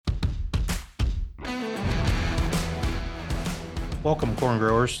Welcome, corn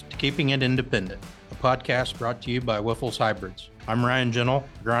growers, to Keeping It Independent, a podcast brought to you by Wyffels Hybrids. I'm Ryan Gentle,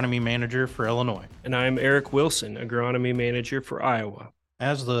 Agronomy Manager for Illinois. And I'm Eric Wilson, Agronomy Manager for Iowa.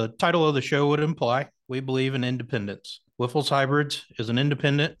 As the title of the show would imply, we believe in independence. Wyffels Hybrids is an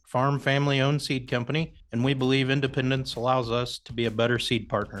independent, farm family-owned seed company, and we believe independence allows us to be a better seed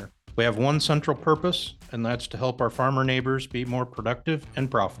partner. We have one central purpose, and that's to help our farmer neighbors be more productive and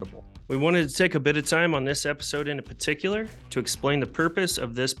profitable. We wanted to take a bit of time on this episode in particular to explain the purpose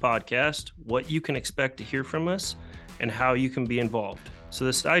of this podcast, what you can expect to hear from us, and how you can be involved. So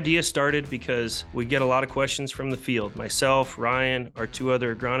this idea started because we get a lot of questions from the field. Myself, Ryan, our two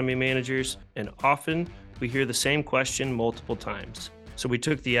other agronomy managers, and often we hear the same question multiple times. So we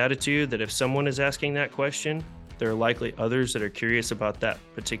took the attitude that if someone is asking that question, there are likely others that are curious about that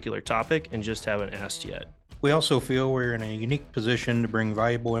particular topic and just haven't asked yet. We also feel we're in a unique position to bring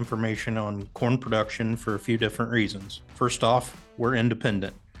valuable information on corn production for a few different reasons. First off, we're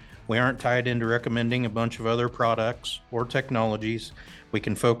independent. We aren't tied into recommending a bunch of other products or technologies. We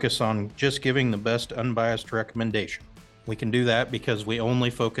can focus on just giving the best unbiased recommendation. We can do that because we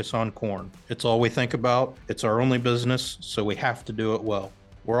only focus on corn. It's all we think about. It's our only business, so we have to do it well.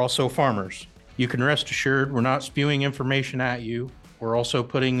 We're also farmers. You can rest assured we're not spewing information at you. We're also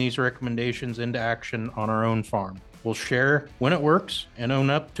putting these recommendations into action on our own farm. We'll share when it works and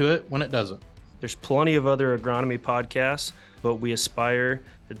own up to it when it doesn't. There's plenty of other agronomy podcasts, but we aspire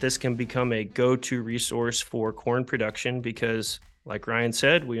that this can become a go-to resource for corn production because, like Ryan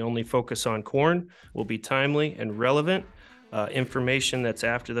said, we only focus on corn. We'll be timely and relevant. Information that's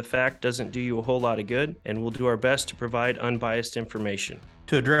after the fact doesn't do you a whole lot of good, and we'll do our best to provide unbiased information.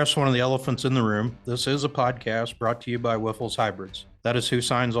 To address one of the elephants in the room, this is a podcast brought to you by Wyffels Hybrids. That is who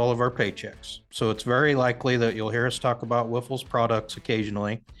signs all of our paychecks. So it's very likely that you'll hear us talk about Wyffels products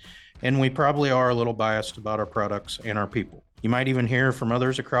occasionally, and we probably are a little biased about our products and our people. You might even hear from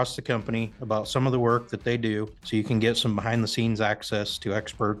others across the company about some of the work that they do so you can get some behind-the-scenes access to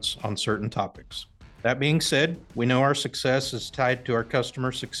experts on certain topics. That being said, we know our success is tied to our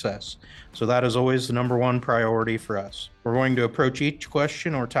customer success, so that is always the number one priority for us. We're going to approach each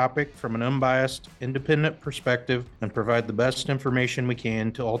question or topic from an unbiased, independent perspective and provide the best information we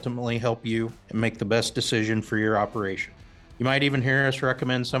can to ultimately help you and make the best decision for your operation. You might even hear us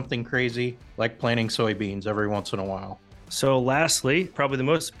recommend something crazy like planting soybeans every once in a while. So lastly, probably the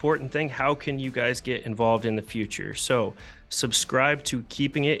most important thing, how can you guys get involved in the future? So subscribe to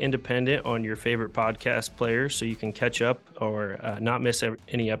Keeping It Independent on your favorite podcast player so you can catch up or not miss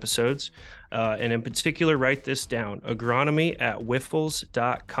any episodes. And in particular, write this down,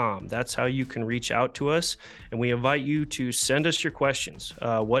 agronomy@wyffels.com. That's how you can reach out to us. And we invite you to send us your questions.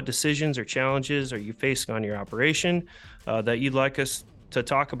 What decisions or challenges are you facing on your operation that you'd like us to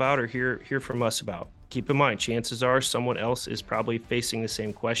talk about or hear from us about? Keep in mind, chances are someone else is probably facing the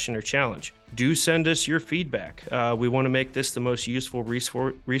same question or challenge. Do send us your feedback. We want to make this the most useful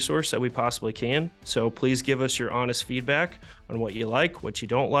resource that we possibly can. So please give us your honest feedback on what you like, what you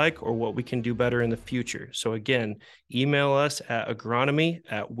don't like, or what we can do better in the future. So again, email us at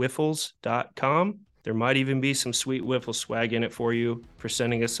agronomy@wyffels.com. There might even be some sweet Wyffels swag in it for you for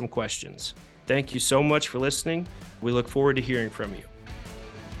sending us some questions. Thank you so much for listening. We look forward to hearing from you.